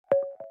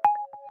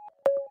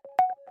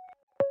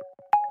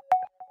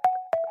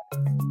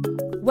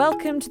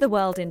Welcome to The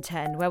World in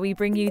 10, where we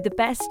bring you the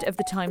best of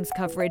the Times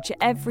coverage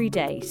every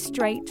day,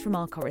 straight from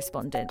our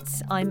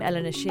correspondents. I'm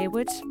Eleanor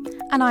Sherwood.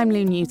 And I'm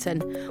Lou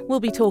Newton. We'll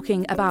be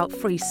talking about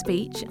free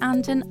speech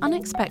and an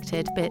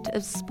unexpected bit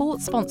of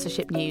sports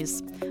sponsorship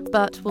news.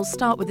 But we'll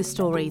start with a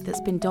story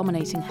that's been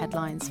dominating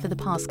headlines for the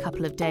past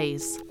couple of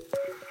days.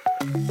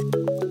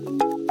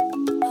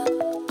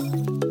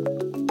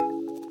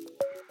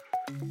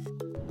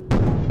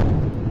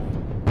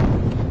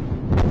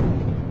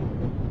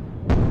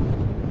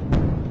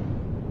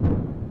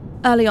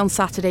 Early on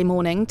Saturday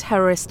morning,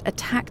 terrorists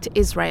attacked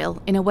Israel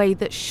in a way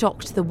that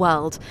shocked the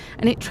world,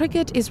 and it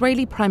triggered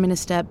Israeli Prime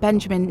Minister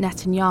Benjamin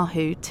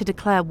Netanyahu to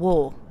declare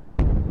war.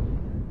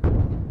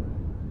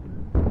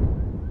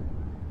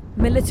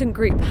 Militant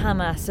group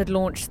Hamas had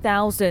launched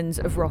thousands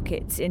of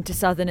rockets into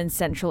southern and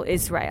central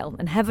Israel,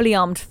 and heavily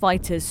armed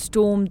fighters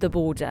stormed the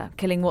border,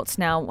 killing what's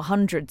now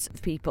hundreds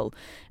of people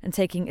and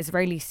taking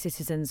Israeli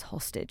citizens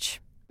hostage.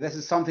 This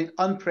is something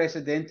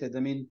unprecedented.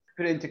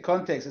 Put it into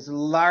context, it's the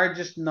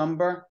largest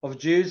number of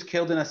Jews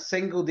killed in a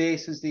single day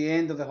since the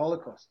end of the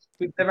Holocaust.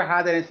 We've never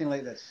had anything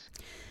like this.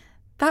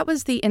 That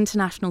was the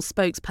international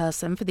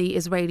spokesperson for the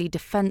Israeli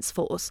Defense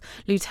Force,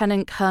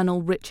 Lieutenant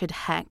Colonel Richard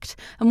Hecht,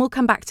 and we'll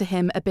come back to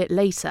him a bit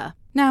later.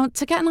 Now,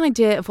 to get an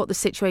idea of what the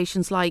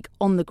situation's like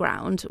on the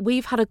ground,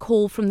 we've had a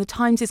call from the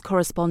Times'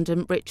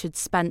 correspondent Richard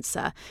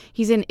Spencer.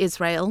 He's in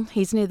Israel.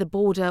 He's near the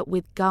border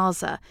with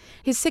Gaza.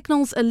 His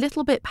signal's a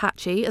little bit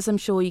patchy, as I'm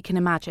sure you can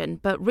imagine,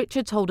 but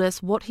Richard told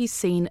us what he's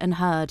seen and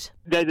heard.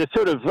 There's a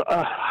sort of,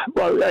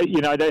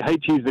 I don't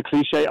hate to use the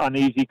cliche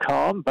uneasy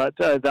calm, but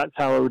that's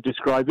how I would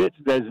describe it.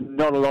 There's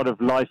not a lot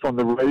of life on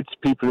the roads.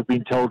 People have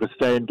been told to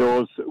stay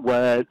indoors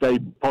where they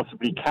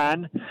possibly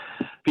can.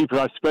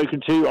 People I've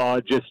spoken to are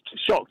just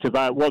shocked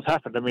about what's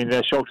happened.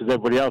 They're shocked as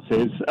everybody else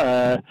is.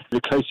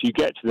 The closer you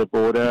get to the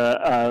border,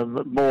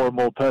 more and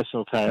more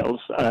personal tales.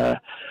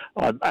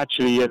 I'm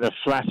actually in a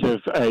flat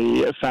of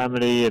a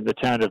family in the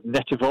town of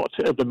Netivot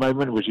at the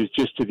moment, which is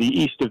just to the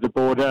east of the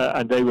border,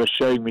 and they were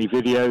showing me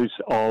videos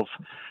of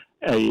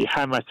a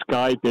Hamas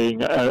guy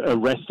being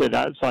arrested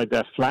outside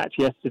their flat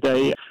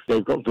yesterday.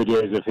 They've got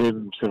videos of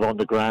him sort of on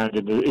the ground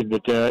in the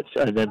dirt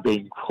and then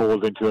being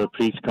hauled into a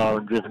police car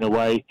and driven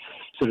away.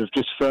 Sort of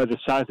just further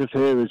south of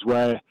here is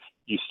where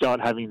you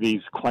start having these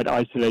quite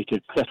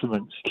isolated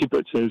settlements,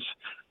 kibbutzes,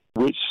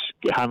 which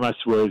Hamas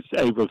was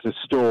able to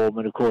storm.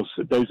 And of course,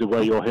 those are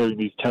where you're hearing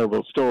these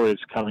terrible stories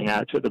coming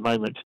out at the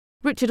moment.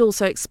 Richard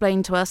also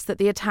explained to us that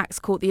the attacks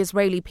caught the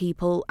Israeli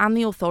people and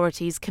the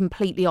authorities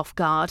completely off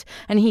guard,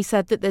 and he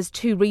said that there's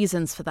two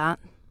reasons for that.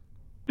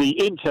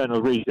 The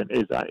internal reason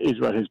is that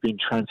Israel has been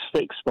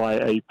transfixed by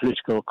a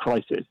political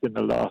crisis in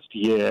the last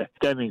year,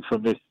 stemming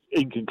from this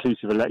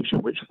inconclusive election,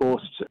 which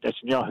forced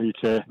Netanyahu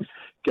to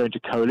go into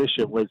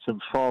coalition with some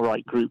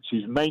far-right groups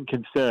whose main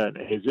concern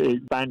is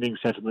banding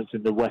settlements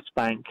in the West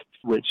Bank,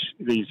 which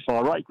these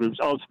far-right groups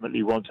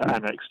ultimately want to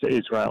annex to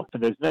Israel.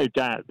 And there's no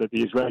doubt that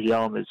the Israeli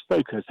army's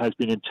focus has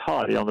been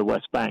entirely on the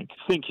West Bank,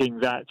 thinking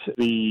that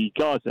the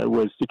Gaza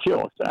was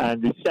secure.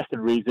 And the second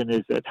reason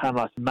is that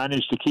Hamas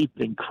managed to keep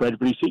it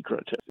incredibly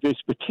secret. This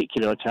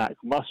particular attack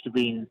must have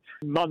been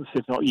months,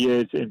 if not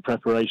years, in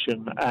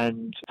preparation,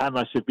 and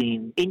Hamas have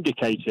been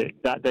indicating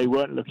that they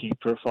weren't looking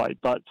for a fight,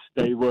 but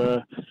they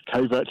were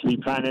covertly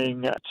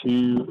planning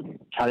to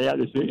carry out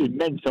this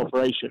immense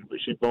operation,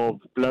 which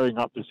involved blowing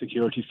up the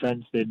security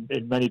fence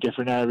in many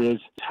different areas,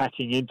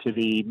 hacking into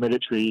the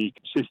military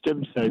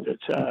system so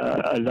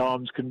that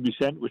alarms couldn't be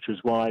sent, which was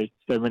why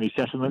so many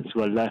settlements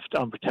were left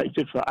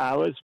unprotected for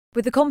hours.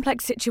 With the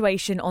complex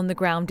situation on the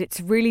ground, it's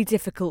really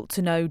difficult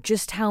to know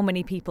just how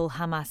many people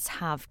Hamas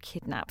have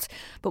kidnapped.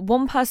 But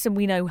one person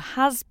we know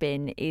has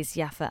been is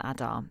Yafa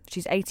Adar.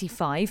 She's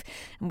 85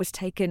 and was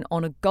taken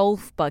on a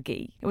golf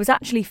buggy. It was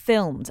actually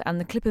filmed and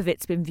the clip of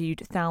it's been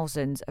viewed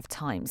thousands of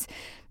times.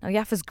 Now,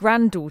 Yafa's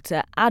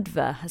granddaughter,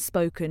 Adva, has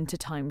spoken to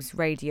Times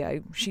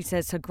Radio. She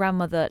says her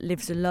grandmother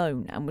lives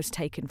alone and was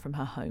taken from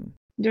her home.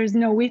 There's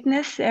no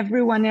witness.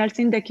 Everyone else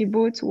in the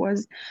kibbutz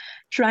was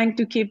trying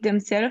to keep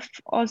themselves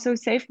also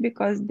safe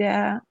because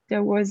there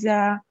was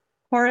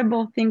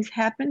horrible things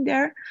happened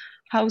there.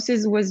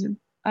 Houses was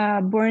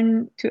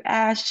burned to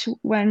ash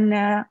when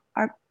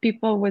our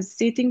people was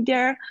sitting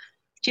there.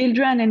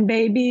 Children and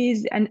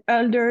babies and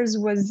elders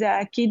was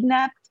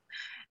kidnapped.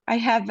 I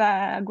have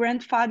a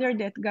grandfather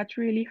that got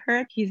really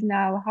hurt. He's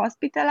now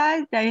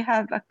hospitalized. I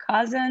have a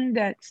cousin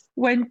that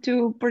went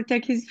to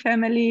protect his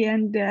family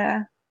and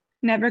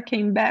never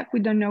came back. We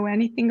don't know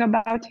anything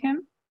about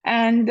him.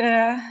 And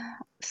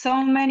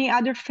so many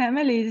other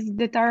families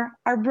that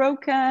are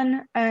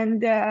broken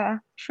and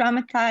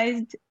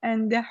traumatized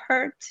and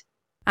hurt.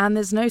 And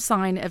there's no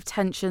sign of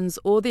tensions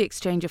or the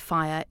exchange of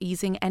fire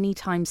easing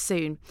anytime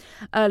soon.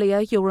 Earlier,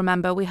 you'll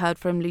remember we heard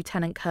from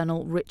Lieutenant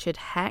Colonel Richard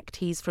Hecht.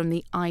 He's from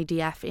the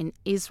IDF in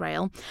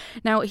Israel.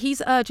 Now,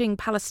 he's urging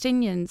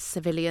Palestinian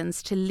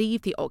civilians to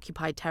leave the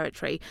occupied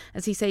territory,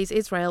 as he says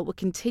Israel will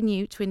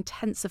continue to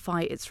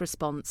intensify its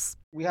response.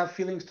 We have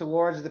feelings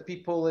towards the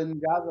people in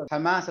Gaza.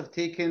 Hamas have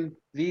taken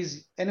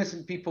these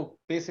innocent people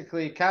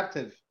basically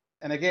captive.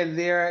 And again,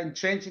 they're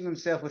entrenching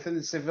themselves within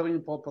the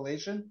civilian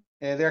population.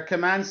 Their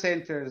command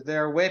centers,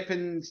 their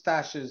weapon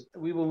stashes,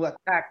 we will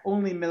attack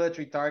only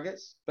military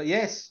targets. But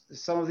yes,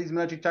 some of these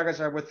military targets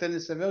are within the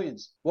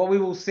civilians. What we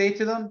will say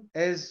to them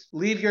is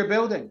leave your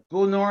building,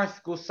 go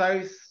north, go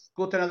south,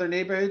 go to another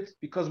neighborhood,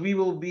 because we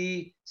will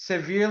be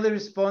severely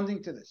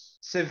responding to this.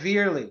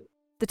 Severely.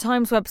 The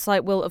Times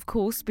website will, of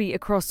course, be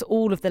across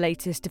all of the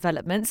latest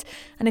developments.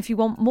 And if you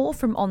want more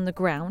from On the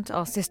Ground,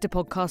 our sister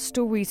podcast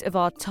Stories of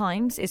Our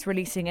Times is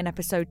releasing an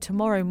episode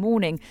tomorrow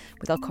morning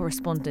with our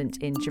correspondent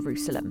in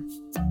Jerusalem.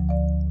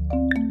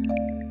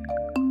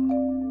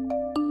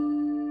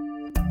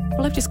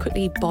 Well, I've just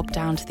quickly bobbed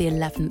down to the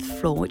 11th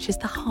floor, which is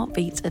the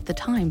heartbeat of the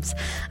Times.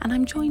 And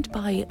I'm joined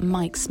by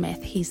Mike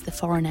Smith. He's the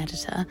foreign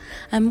editor.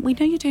 We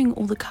know you're doing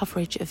all the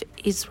coverage of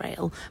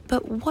Israel,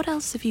 but what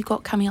else have you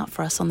got coming up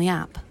for us on the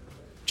app?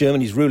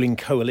 Germany's ruling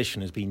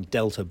coalition has been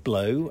dealt a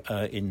blow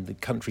in the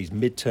country's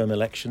midterm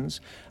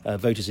elections.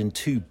 Voters in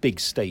two big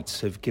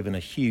states have given a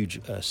huge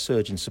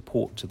surge in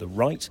support to the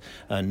right,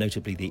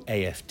 notably the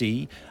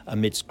AfD,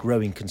 amidst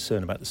growing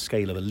concern about the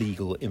scale of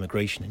illegal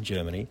immigration in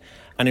Germany.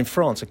 And in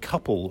France, a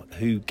couple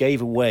who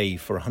gave away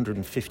for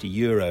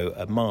 €150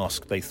 a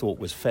mask they thought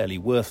was fairly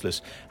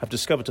worthless have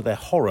discovered to their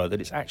horror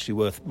that it's actually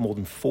worth more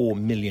than €4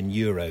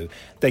 million.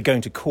 They're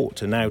going to court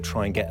to now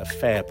try and get a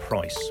fair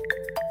price.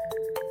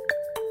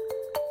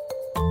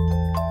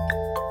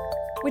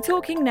 We're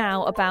talking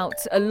now about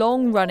a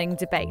long-running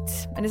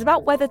debate, and it's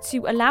about whether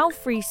to allow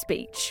free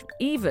speech,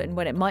 even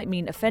when it might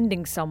mean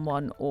offending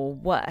someone or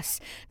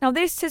worse. Now,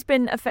 this has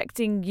been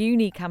affecting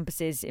uni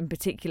campuses in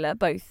particular,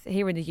 both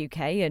here in the UK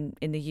and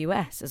in the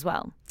US as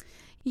well.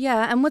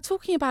 Yeah, and we're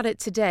talking about it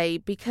today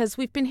because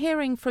we've been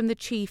hearing from the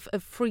chief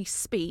of free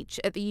speech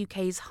at the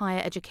UK's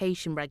higher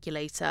education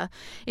regulator.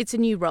 It's a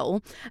new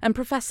role, and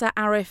Professor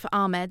Arif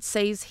Ahmed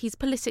says he's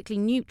politically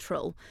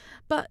neutral.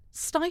 But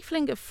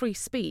stifling of free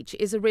speech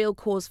is a real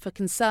cause for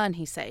concern,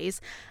 he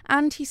says,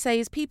 and he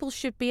says people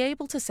should be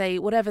able to say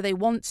whatever they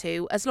want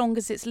to as long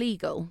as it's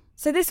legal.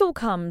 So this all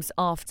comes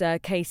after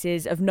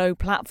cases of no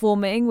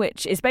platforming,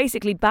 which is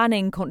basically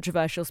banning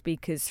controversial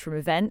speakers from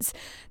events.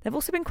 There have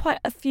also been quite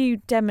a few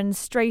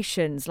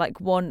demonstrations,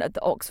 like one at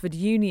the Oxford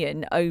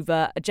Union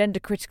over a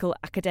gender-critical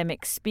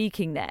academic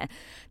speaking there.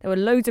 There were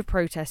loads of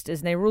protesters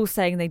and they were all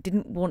saying they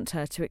didn't want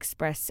her to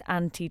express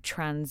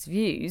anti-trans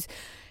views.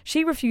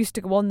 She refused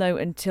to go on, though,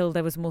 until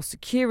there was more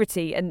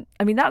security. And,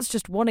 I mean, that's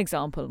just one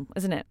example,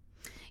 isn't it?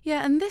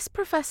 Yeah, and this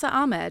Professor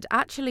Ahmed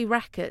actually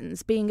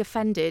reckons being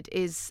offended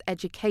is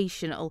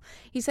educational.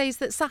 He says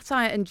that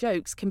satire and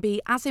jokes can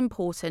be as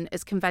important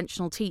as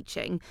conventional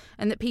teaching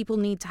and that people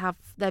need to have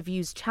their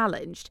views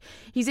challenged.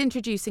 He's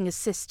introducing a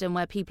system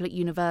where people at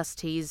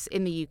universities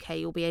in the UK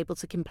will be able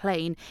to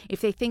complain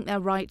if they think their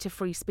right to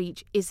free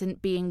speech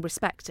isn't being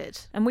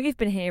respected. And we've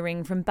been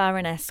hearing from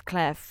Baroness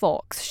Claire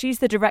Fox. She's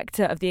the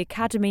director of the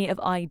Academy of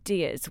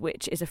Ideas,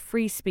 which is a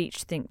free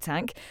speech think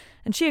tank,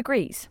 and she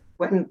agrees.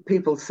 When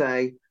people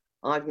say,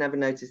 I've never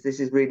noticed this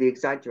is really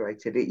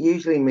exaggerated, it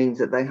usually means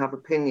that they have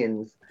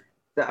opinions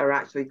that are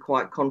actually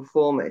quite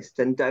conformist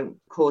and don't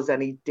cause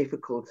any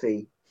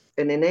difficulty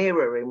in an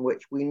era in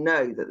which we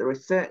know that there are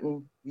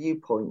certain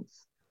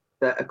viewpoints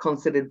that are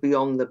considered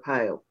beyond the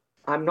pale.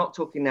 I'm not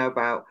talking now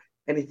about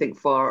anything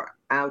far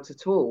out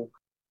at all.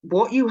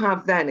 What you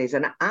have then is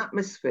an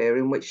atmosphere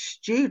in which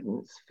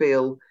students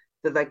feel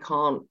that they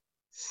can't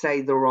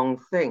say the wrong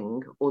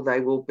thing or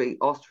they will be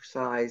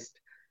ostracized,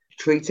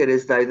 treated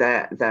as though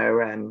they're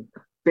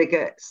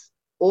bigots.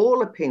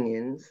 All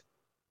opinions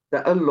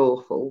that are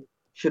lawful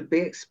should be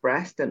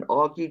expressed and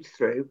argued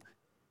through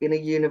in a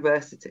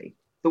university.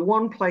 The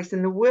one place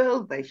in the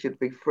world they should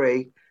be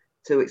free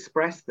to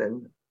express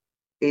them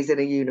is in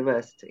a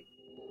university.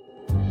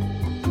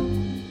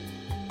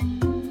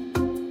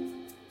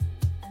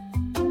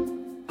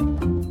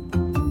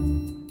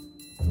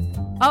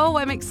 Oh,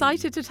 I'm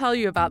excited to tell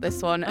you about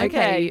this one.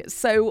 Okay,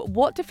 so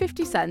what do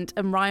 50 Cent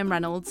and Ryan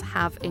Reynolds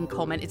have in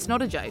common? It's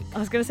not a joke. I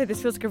was going to say,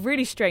 this feels like a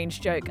really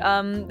strange joke.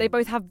 They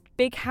both have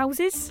big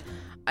houses.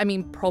 I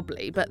mean,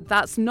 probably, but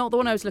that's not the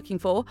one I was looking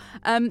for.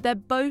 They're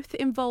both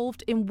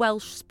involved in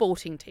Welsh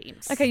sporting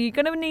teams. Okay, you're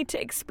going to need to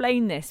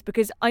explain this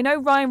because I know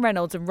Ryan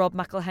Reynolds and Rob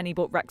McElhenney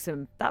bought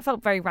Wrexham. That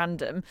felt very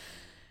random.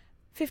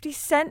 50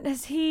 Cent,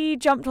 has he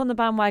jumped on the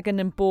bandwagon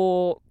and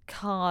bought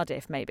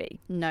Cardiff,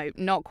 maybe? No,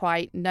 not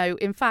quite. No,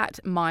 in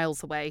fact,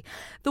 miles away.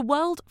 The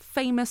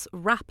world-famous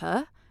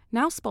rapper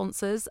now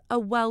sponsors a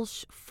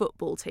Welsh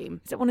football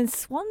team. Is it one in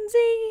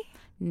Swansea?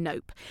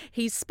 Nope.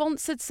 He's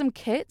sponsored some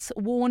kits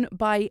worn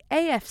by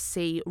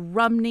AFC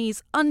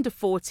Rumney's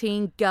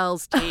under-14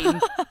 girls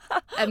team.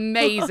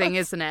 Amazing,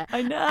 isn't it?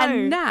 I know.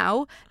 And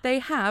now they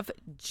have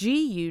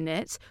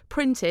G-Unit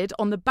printed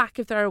on the back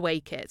of their away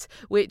kit,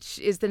 which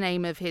is the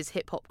name of his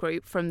hip-hop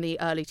group from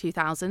the early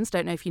 2000s.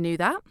 Don't know if you knew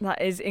that.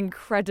 That is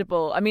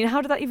incredible. I mean,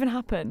 how did that even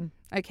happen?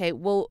 Okay,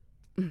 well,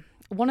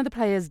 one of the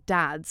players'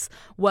 dads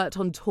worked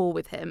on tour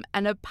with him,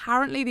 and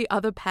apparently the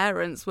other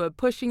parents were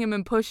pushing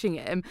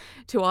him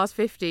to ask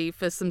 50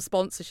 for some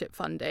sponsorship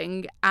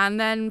funding. And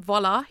then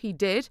voila, he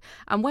did.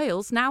 And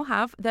Wales now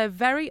have their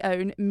very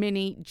own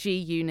mini G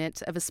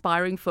unit of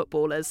aspiring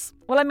footballers.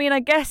 Well, I mean, I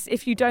guess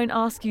if you don't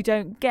ask, you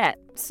don't get.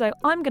 So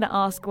I'm going to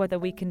ask whether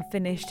we can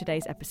finish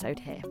today's episode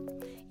here.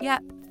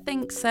 Yep,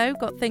 think so.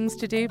 Got things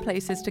to do,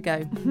 places to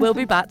go. We'll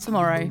be back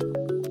tomorrow.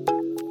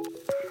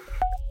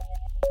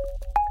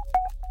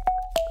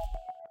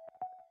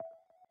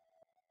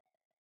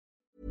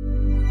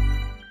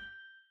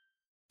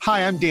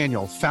 Hi, I'm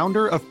Daniel,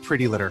 founder of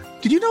Pretty Litter.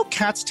 Did you know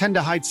cats tend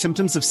to hide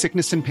symptoms of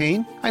sickness and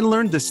pain? I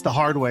learned this the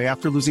hard way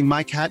after losing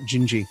my cat,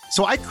 Gingy.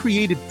 So I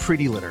created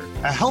Pretty Litter,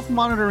 a health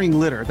monitoring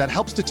litter that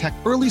helps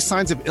detect early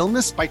signs of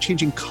illness by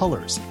changing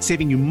colors,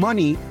 saving you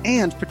money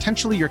and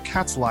potentially your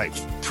cat's life.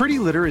 Pretty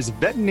Litter is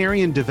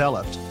veterinarian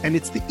developed, and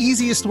it's the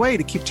easiest way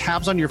to keep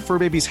tabs on your fur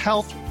baby's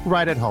health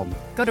right at home.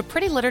 Go to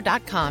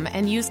prettylitter.com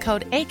and use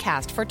code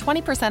ACAST for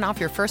 20% off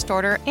your first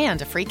order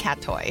and a free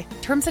cat toy.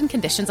 Terms and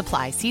conditions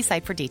apply. See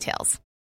site for details.